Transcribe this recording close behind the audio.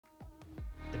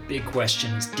big question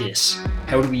is this: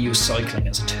 how do we use cycling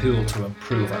as a tool to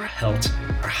improve our health,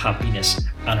 our happiness,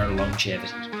 and our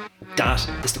longevity? That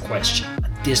is the question,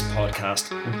 and this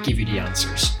podcast will give you the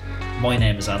answers. My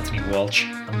name is Anthony Walsh,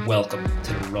 and welcome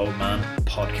to the Roadman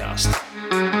Podcast.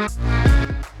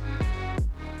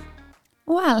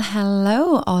 Well,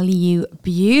 hello all you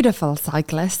beautiful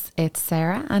cyclists. It's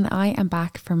Sarah and I am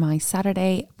back for my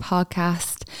Saturday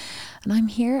podcast, and I'm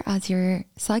here as your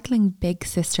cycling big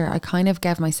sister. I kind of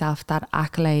gave myself that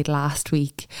accolade last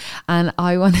week, and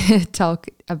I want to talk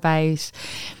about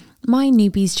my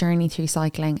newbie's journey through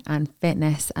cycling and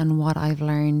fitness and what I've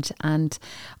learned. And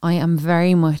I am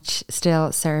very much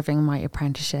still serving my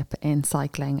apprenticeship in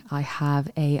cycling. I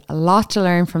have a lot to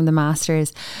learn from the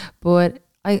masters, but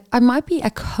I might be a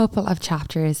couple of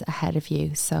chapters ahead of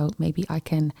you, so maybe I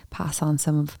can pass on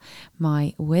some of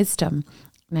my wisdom.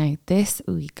 Now, this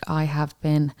week I have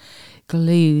been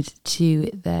glued to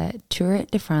the Tour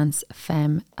de France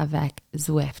Femme avec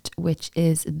Zwift, which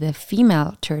is the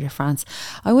female Tour de France.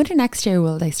 I wonder next year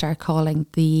will they start calling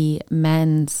the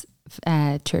men's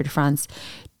Tour de France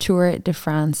Tour de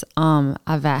France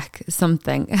avec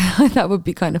something. That would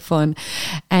be kind of fun.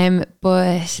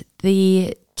 But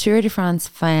the Tour de France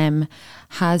Femme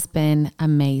has been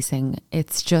amazing.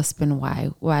 It's just been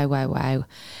wow.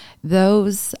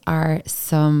 Those are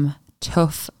some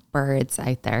tough birds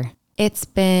out there. It's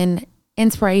been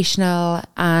inspirational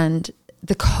and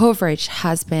the coverage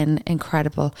has been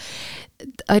incredible.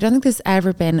 I don't think there's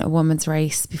ever been a women's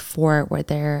race before where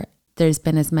there's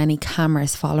been as many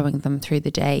cameras following them through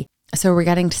the day. So we're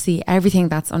getting to see everything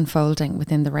that's unfolding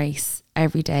within the race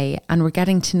every day, and we're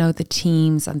getting to know the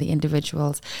teams and the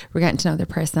individuals. We're getting to know their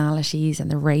personalities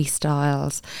and their race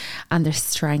styles and their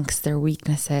strengths, their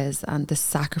weaknesses, and the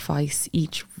sacrifice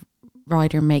each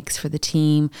rider makes for the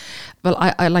team. Well,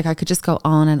 I could just go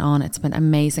on and on. It's been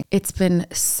amazing. It's been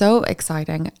so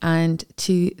exciting. And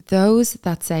to those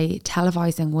that say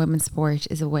televising women's sport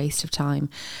is a waste of time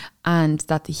and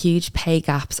that the huge pay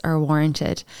gaps are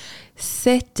warranted,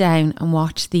 sit down and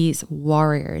watch these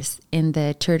warriors in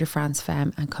the Tour de France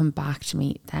Femme and come back to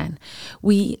me then.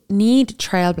 We need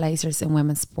trailblazers in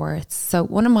women's sports. So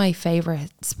one of my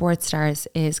favourite sports stars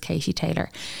is Katie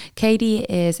Taylor. Katie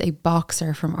is a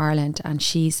boxer from Ireland and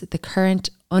she's the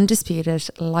current undisputed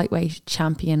lightweight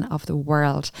champion of the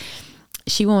world.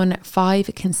 She won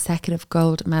 5 consecutive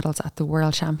gold medals at the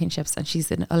World Championships and she's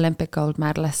an Olympic gold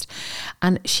medalist.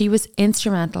 And she was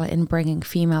instrumental in bringing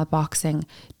female boxing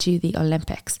to the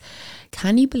Olympics.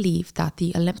 Can you believe that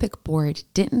the Olympic board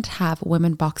didn't have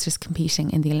women boxers competing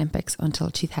in the Olympics until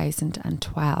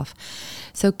 2012?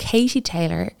 So Katie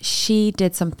Taylor, she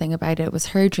did something about it. It was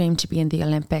her dream to be in the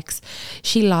Olympics.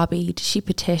 She lobbied, she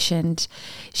petitioned,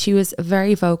 she was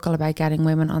very vocal about getting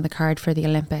women on the card for the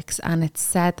Olympics, and it's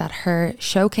said that her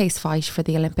showcase fight for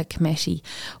the Olympic Committee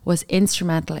was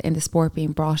instrumental in the sport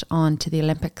being brought on to the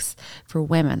Olympics for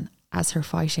women, as her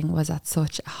fighting was at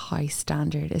such a high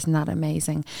standard. Isn't that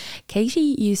amazing?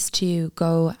 Katie used to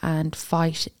go and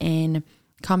fight in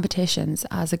competitions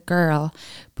as a girl,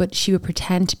 but she would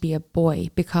pretend to be a boy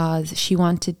because she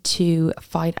wanted to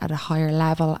fight at a higher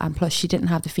level, and plus she didn't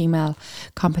have the female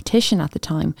competition at the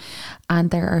time.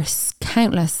 And there are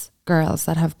countless girls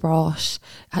that have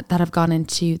gone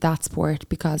into that sport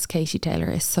because Katie Taylor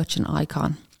is such an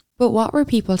icon. But what were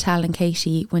people telling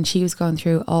Katie when she was going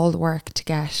through all the work to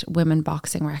get women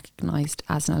boxing recognised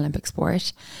as an Olympic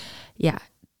sport? Yeah,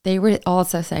 they were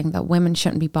also saying that women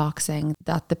shouldn't be boxing,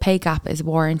 that the pay gap is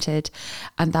warranted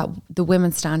and that the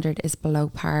women's standard is below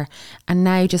par. And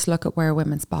now just look at where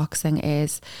women's boxing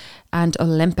is and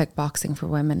Olympic boxing for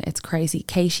women. It's crazy.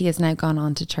 Katie has now gone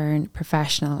on to turn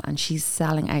professional and she's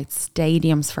selling out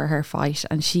stadiums for her fight,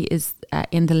 and she is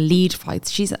in the lead fights.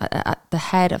 She's at the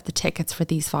head of the tickets for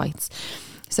these fights.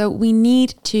 So we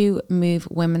need to move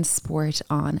women's sport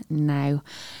on now.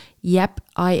 Yep,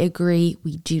 I agree.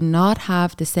 We do not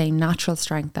have the same natural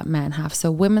strength that men have.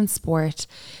 So women's sport,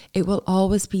 it will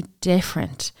always be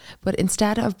different. But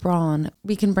instead of brawn,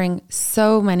 we can bring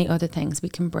so many other things. We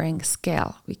can bring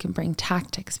skill, we can bring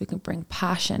tactics, we can bring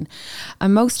passion.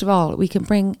 And most of all, we can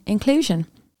bring inclusion.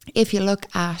 If you look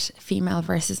at female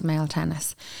versus male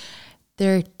tennis,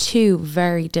 they're two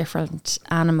very different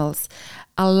animals.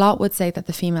 A lot would say that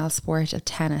the female sport of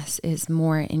tennis is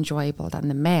more enjoyable than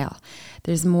the male.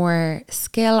 There's more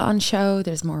skill on show,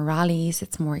 there's more rallies,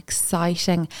 it's more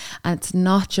exciting, and it's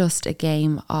not just a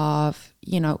game of,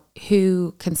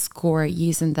 who can score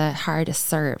using the hardest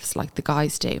serves like the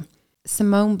guys do.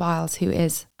 Simone Biles, who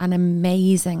is an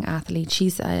amazing athlete,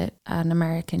 she's an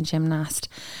American gymnast.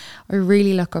 I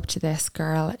really look up to this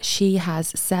girl. She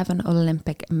has 7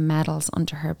 Olympic medals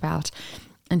under her belt.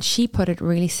 And she put it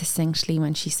really succinctly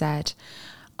when she said,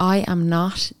 I am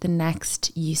not the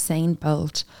next Usain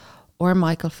Bolt or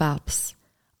Michael Phelps.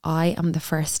 I am the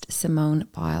first Simone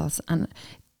Biles. And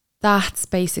that's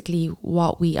basically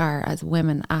what we are as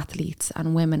women athletes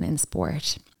and women in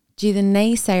sport. Do the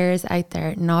naysayers out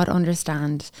there not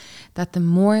understand that the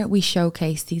more we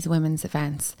showcase these women's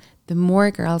events, the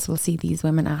more girls will see these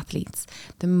women athletes,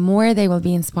 the more they will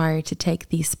be inspired to take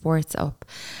these sports up.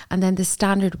 And then the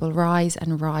standard will rise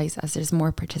and rise as there's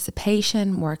more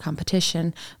participation, more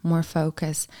competition, more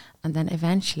focus, and then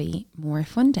eventually more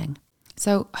funding.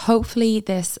 So hopefully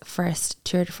this first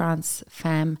Tour de France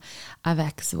Femme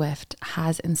avec Zwift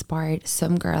has inspired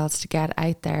some girls to get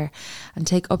out there and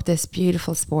take up this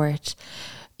beautiful sport.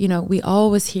 You know, we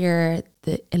always hear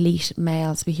the elite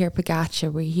males. We hear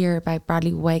Pogačar, we hear about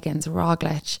Bradley Wiggins,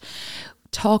 Roglic,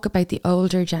 talk about the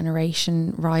older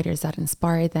generation riders that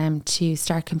inspire them to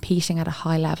start competing at a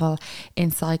high level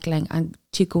in cycling and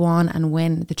to go on and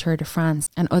win the Tour de France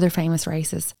and other famous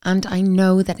races. And I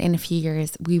know that in a few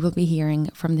years we will be hearing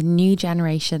from the new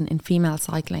generation in female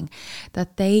cycling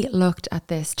that they looked at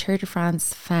this Tour de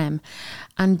France Femme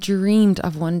and dreamed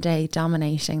of one day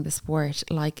dominating the sport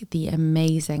like the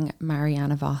amazing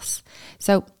Marianne Vos.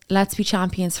 So let's be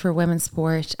champions for women's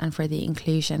sport and for the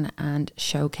inclusion and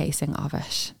showcasing of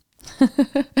it.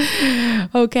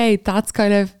 Okay, that's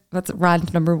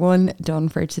rant number 1 done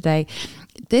for today.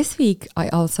 This week, I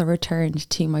also returned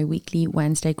to my weekly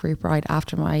Wednesday group ride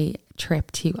after my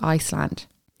trip to Iceland.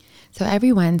 So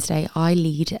every Wednesday, I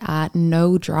lead a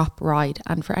no drop ride.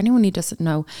 And for anyone who doesn't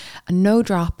know, a no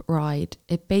drop ride,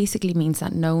 it basically means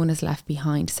that no one is left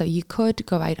behind. So you could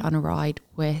go out on a ride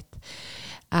with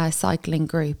a cycling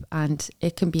group and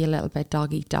it can be a little bit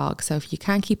dog eat dog. So if you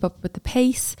can't keep up with the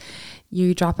pace,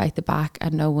 you drop out the back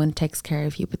and no one takes care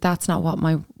of you. But that's not what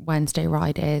my Wednesday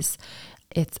ride is.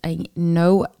 It's a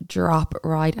no drop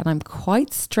ride and I'm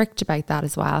quite strict about that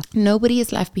as well. Nobody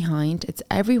is left behind. It's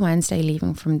every Wednesday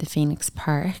leaving from the Phoenix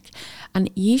Park and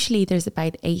usually there's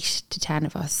about 8 to 10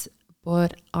 of us.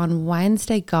 But on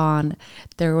Wednesday gone,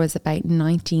 there was about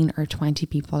 19 or 20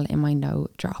 people in my no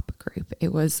drop group.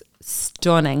 It was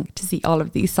stunning to see all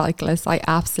of these cyclists. I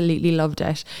absolutely loved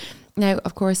it. Now,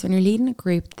 of course, when you're leading a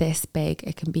group this big,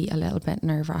 it can be a little bit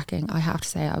nerve-wracking. I have to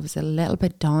say I was a little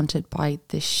bit daunted by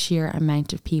the sheer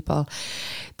amount of people.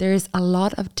 There's a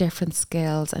lot of different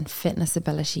skills and fitness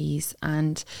abilities.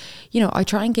 And, you know, I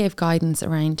try and give guidance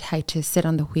around how to sit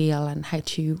on the wheel and how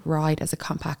to ride as a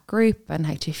compact group and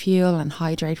how to fuel and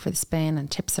hydrate for the spin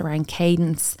and tips around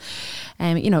cadence.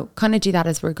 You know, kind of do that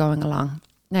as we're going along.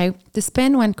 Now, the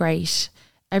spin went great.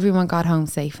 Everyone got home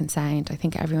safe and sound. I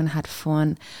think everyone had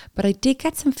fun. But I did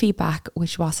get some feedback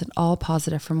which wasn't all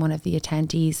positive from one of the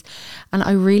attendees. And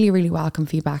I really, really welcome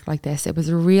feedback like this. It was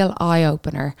a real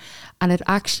eye-opener. And it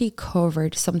actually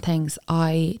covered some things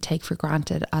I take for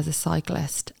granted as a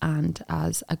cyclist and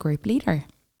as a group leader.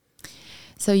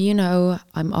 So, you know,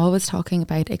 I'm always talking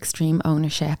about extreme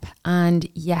ownership. And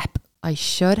yep, I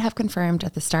should have confirmed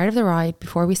at the start of the ride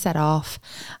before we set off,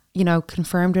 you know,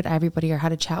 confirmed with everybody or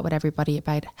had a chat with everybody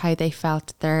about how they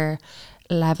felt their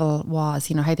level was,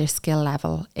 you know, how their skill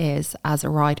level is as a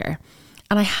rider.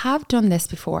 And I have done this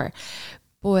before,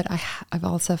 but I've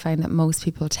also found that most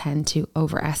people tend to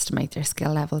overestimate their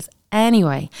skill levels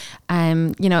anyway.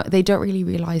 You know, they don't really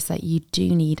realise that you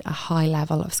do need a high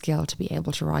level of skill to be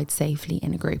able to ride safely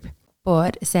in a group.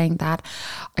 But saying that,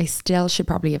 I still should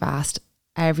probably have asked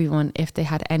everyone if they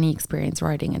had any experience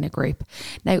riding in a group.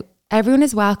 Now, everyone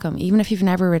is welcome, even if you've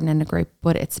never ridden in a group,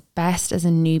 but it's best as a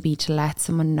newbie to let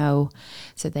someone know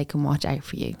so they can watch out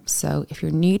for you. So if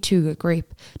you're new to a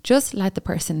group, just let the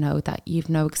person know that you've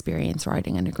no experience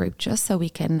riding in a group, just so we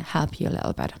can help you a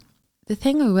little bit. The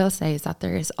thing I will say is that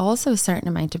there is also a certain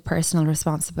amount of personal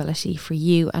responsibility for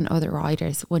you and other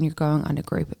riders when you're going on a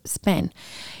group spin.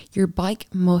 Your bike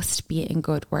must be in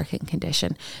good working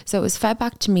condition. So it was fed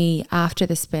back to me after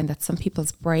the spin that some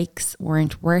people's brakes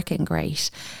weren't working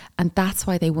great, and that's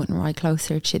why they wouldn't ride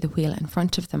closer to the wheel in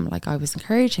front of them like I was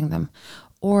encouraging them,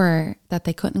 or that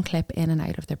they couldn't clip in and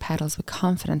out of their pedals with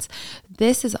confidence.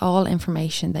 This is all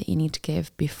information that you need to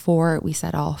give before we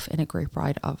set off in a group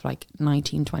ride of like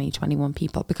 19, 20, 21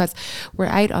 people, because we're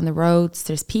out on the roads,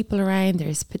 there's people around,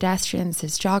 there's pedestrians,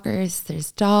 there's joggers,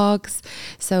 there's dogs.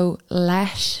 So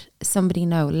let somebody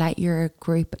know, let your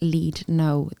group lead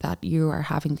know that you are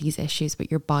having these issues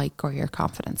with your bike or your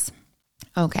confidence.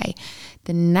 Okay,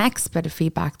 the next bit of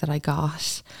feedback that I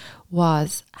got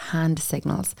was hand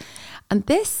signals. And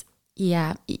this,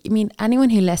 Yeah, I mean, anyone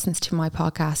who listens to my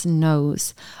podcast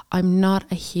knows I'm not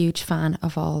a huge fan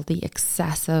of all the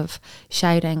excessive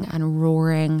shouting and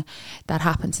roaring that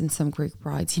happens in some group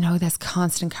rides. You know, there's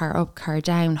constant car up, car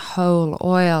down, hole,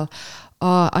 oil.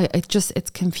 Oh, it's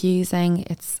confusing.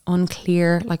 It's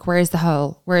unclear. Like, where's the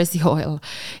hole? Where's the oil?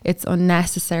 It's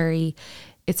unnecessary.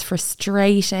 It's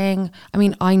frustrating. I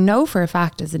mean, I know for a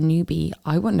fact as a newbie,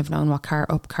 I wouldn't have known what car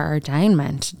up, car down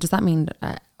meant. Does that mean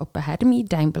up ahead of me,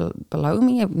 down below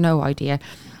me? I have no idea.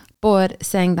 But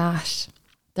saying that,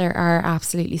 there are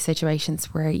absolutely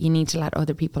situations where you need to let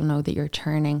other people know that you're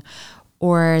turning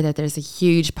or that there's a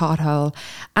huge pothole.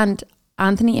 And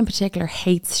Anthony in particular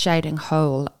hates shouting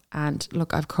hole. And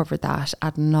look, I've covered that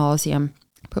ad nauseum.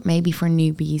 But maybe for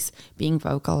newbies, being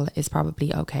vocal is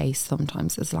probably okay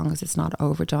sometimes, as long as it's not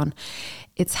overdone.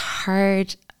 It's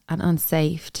hard and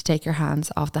unsafe to take your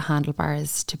hands off the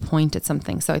handlebars to point at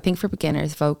something. So I think for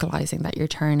beginners, vocalizing that you're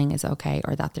turning is okay,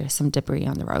 or that there's some debris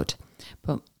on the road.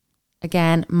 But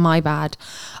again, my bad.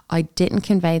 I didn't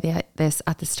convey this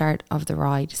at the start of the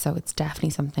ride, so it's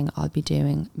definitely something I'll be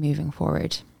doing moving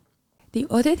forward. The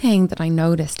other thing that I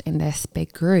noticed in this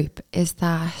big group is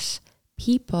that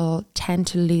people tend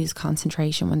to lose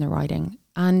concentration when they're riding.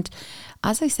 And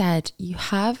as I said, you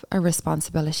have a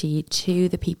responsibility to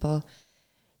the people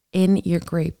in your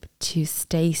group to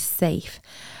stay safe.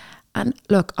 And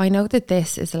look, I know that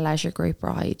this is a leisure group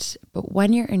ride, but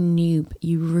when you're a noob,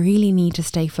 you really need to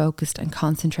stay focused and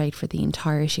concentrate for the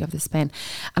entirety of the spin.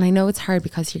 And I know it's hard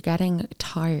because you're getting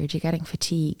tired, you're getting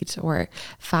fatigued, or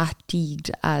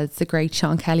fatigued, as the great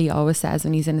Sean Kelly always says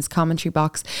when he's in his commentary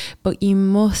box, but you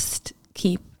must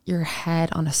keep your head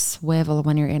on a swivel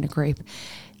when you're in a group.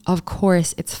 Of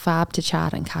course, it's fab to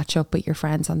chat and catch up with your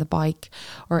friends on the bike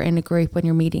or in a group when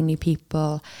you're meeting new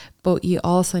people, but you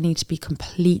also need to be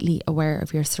completely aware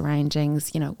of your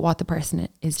surroundings, you know, what the person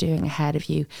is doing ahead of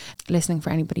you, listening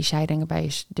for anybody shouting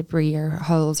about debris or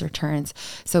holes or turns.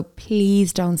 So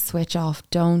please don't switch off.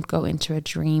 Don't go into a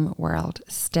dream world.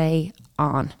 Stay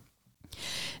on.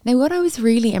 Now, what I was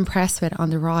really impressed with on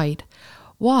the ride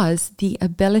was the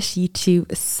ability to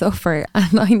suffer.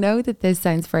 And I know that this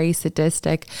sounds very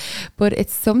sadistic, but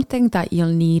it's something that you'll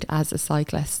need as a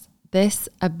cyclist. This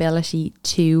ability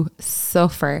to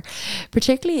suffer,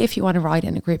 particularly if you want to ride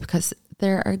in a group, because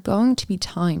there are going to be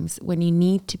times when you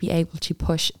need to be able to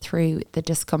push through the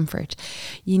discomfort.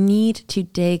 You need to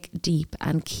dig deep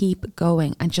and keep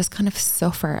going and just kind of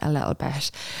suffer a little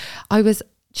bit. I was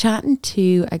chatting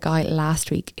to a guy last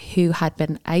week who had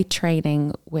been out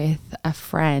training with a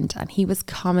friend, and he was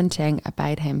commenting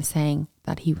about him, saying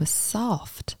that he was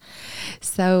soft.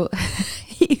 So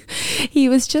he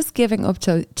was just giving up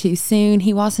too soon.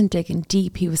 He wasn't digging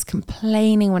deep. He was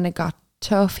complaining when it got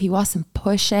tough. He wasn't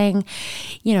pushing.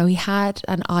 You know, he had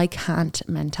an I can't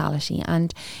mentality.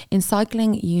 And in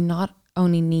cycling, you not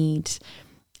only need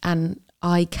an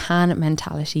I can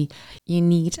mentality, you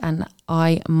need an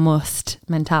I must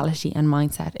mentality and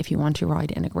mindset if you want to ride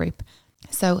in a group.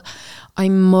 So I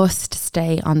must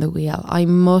stay on the wheel. I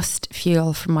must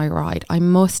fuel for my ride. I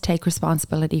must take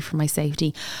responsibility for my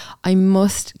safety. I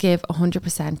must give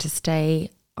 100% to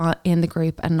stay in the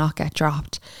group and not get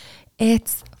dropped.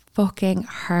 It's fucking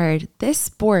hard. This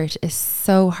sport is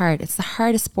so hard. It's the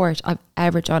hardest sport I've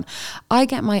ever done. I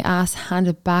get my ass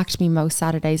handed back to me most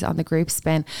Saturdays on the group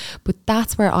spin, but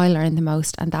that's where I learn the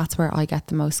most and that's where I get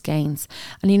the most gains.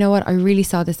 And you know what? I really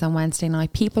saw this on Wednesday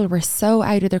night. People were so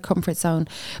out of their comfort zone,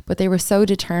 but they were so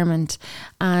determined,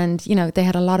 and you know, they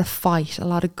had a lot of fight, a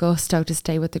lot of gusto to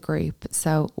stay with the group.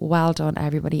 So well done,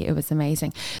 everybody. It was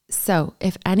amazing. So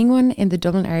if anyone in the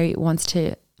Dublin area wants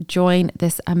to join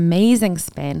this amazing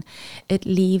spin, it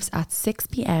leaves at 6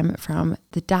 p.m. from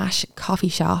the Dash Coffee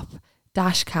Shop,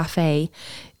 Dash Cafe,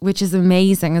 which is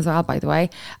amazing as well, by the way,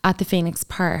 at the Phoenix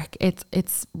Park.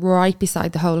 It's right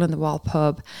beside the Hole in the Wall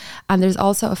pub, and there's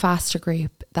also a faster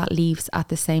group that leaves at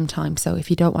the same time. So if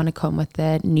you don't want to come with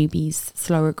the newbies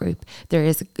slower group, there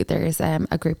is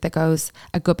a group that goes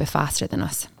a good bit faster than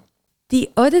us.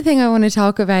 The other thing I want to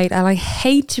talk about, and I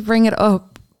hate to bring it up,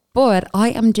 but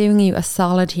I am doing you a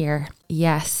solid here.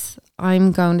 Yes,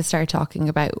 I'm going to start talking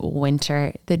about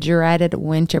winter, the dreaded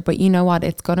winter. But you know what?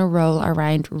 It's going to roll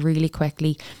around really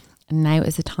quickly. And now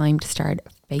is the time to start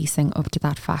facing up to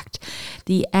that fact.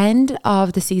 The end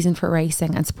of the season for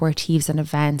racing and sportives and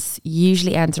events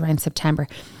usually ends around September.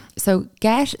 So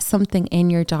get something in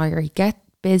your diary. Get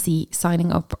busy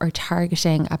signing up or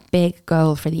targeting a big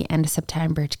goal for the end of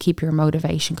September to keep your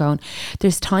motivation going.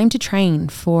 There's time to train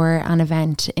for an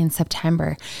event in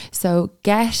September. So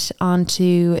get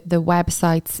onto the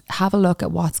websites, have a look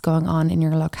at what's going on in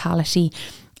your locality,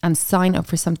 and sign up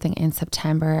for something in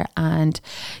September and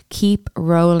keep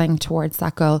rolling towards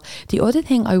that goal. The other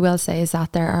thing I will say is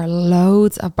that there are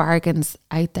loads of bargains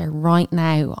out there right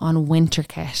now on winter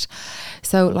kit.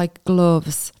 So like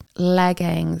gloves,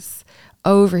 leggings,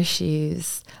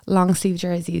 overshoes, long sleeve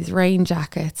jerseys, rain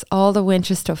jackets, all the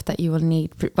winter stuff that you will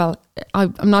need. Well,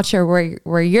 I'm not sure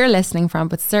where you're listening from,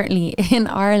 but certainly in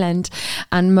Ireland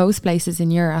and most places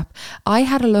in Europe. I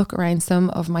had a look around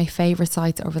some of my favourite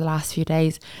sites over the last few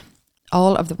days.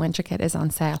 All of the winter kit is on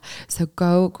sale. So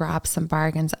go grab some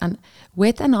bargains. And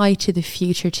with an eye to the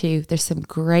future too, there's some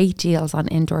great deals on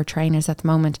indoor trainers at the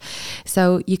moment.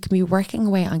 So you can be working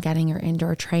away on getting your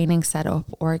indoor training set up,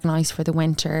 organised for the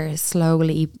winter,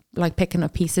 slowly, like picking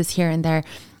up pieces here and there.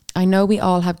 I know we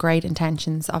all have great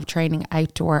intentions of training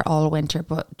outdoor all winter,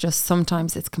 but just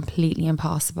sometimes it's completely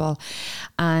impossible.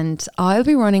 And I'll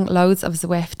be running loads of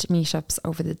Zwift meetups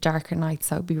over the darker nights,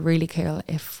 so it'd be really cool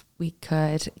if we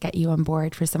could get you on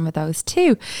board for some of those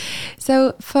too.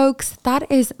 So folks, that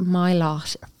is my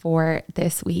lot for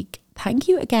this week. Thank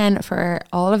you again for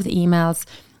all of the emails,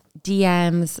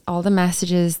 DMs, all the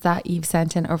messages that you've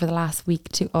sent in over the last week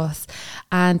to us.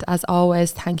 And as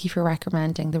always, thank you for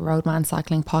recommending the Roadman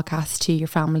Cycling Podcast to your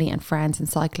family and friends and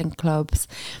cycling clubs.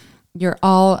 You're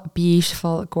all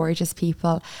beautiful, gorgeous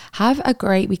people. Have a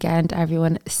great weekend,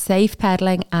 everyone. Safe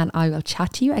pedaling, and I will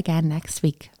chat to you again next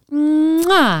week.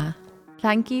 Mwah!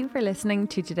 Thank you for listening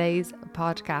to today's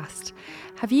podcast.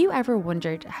 Have you ever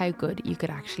wondered how good you could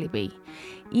actually be?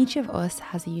 Each of us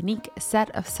has a unique set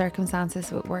of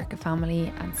circumstances with work,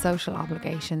 family and social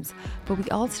obligations, but we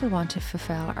all still want to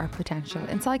fulfill our potential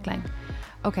in cycling.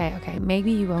 Okay,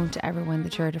 maybe you won't ever win the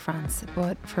Tour de France,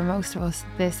 but for most of us,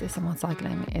 this is what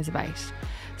cycling is about.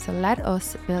 So let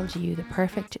us build you the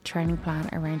perfect training plan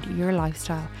around your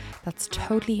lifestyle that's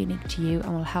totally unique to you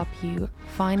and will help you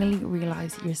finally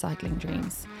realise your cycling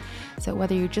dreams. So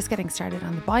whether you're just getting started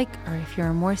on the bike or if you're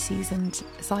a more seasoned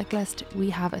cyclist, we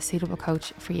have a suitable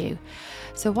coach for you.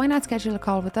 So why not schedule a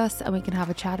call with us and we can have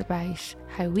a chat about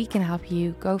how we can help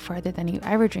you go further than you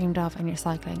ever dreamed of in your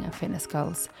cycling and fitness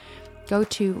goals. Go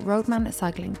to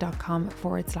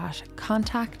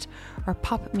roadmancycling.com/contact or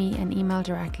pop me an email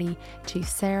directly to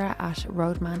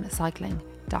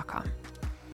sarah@roadmancycling.com.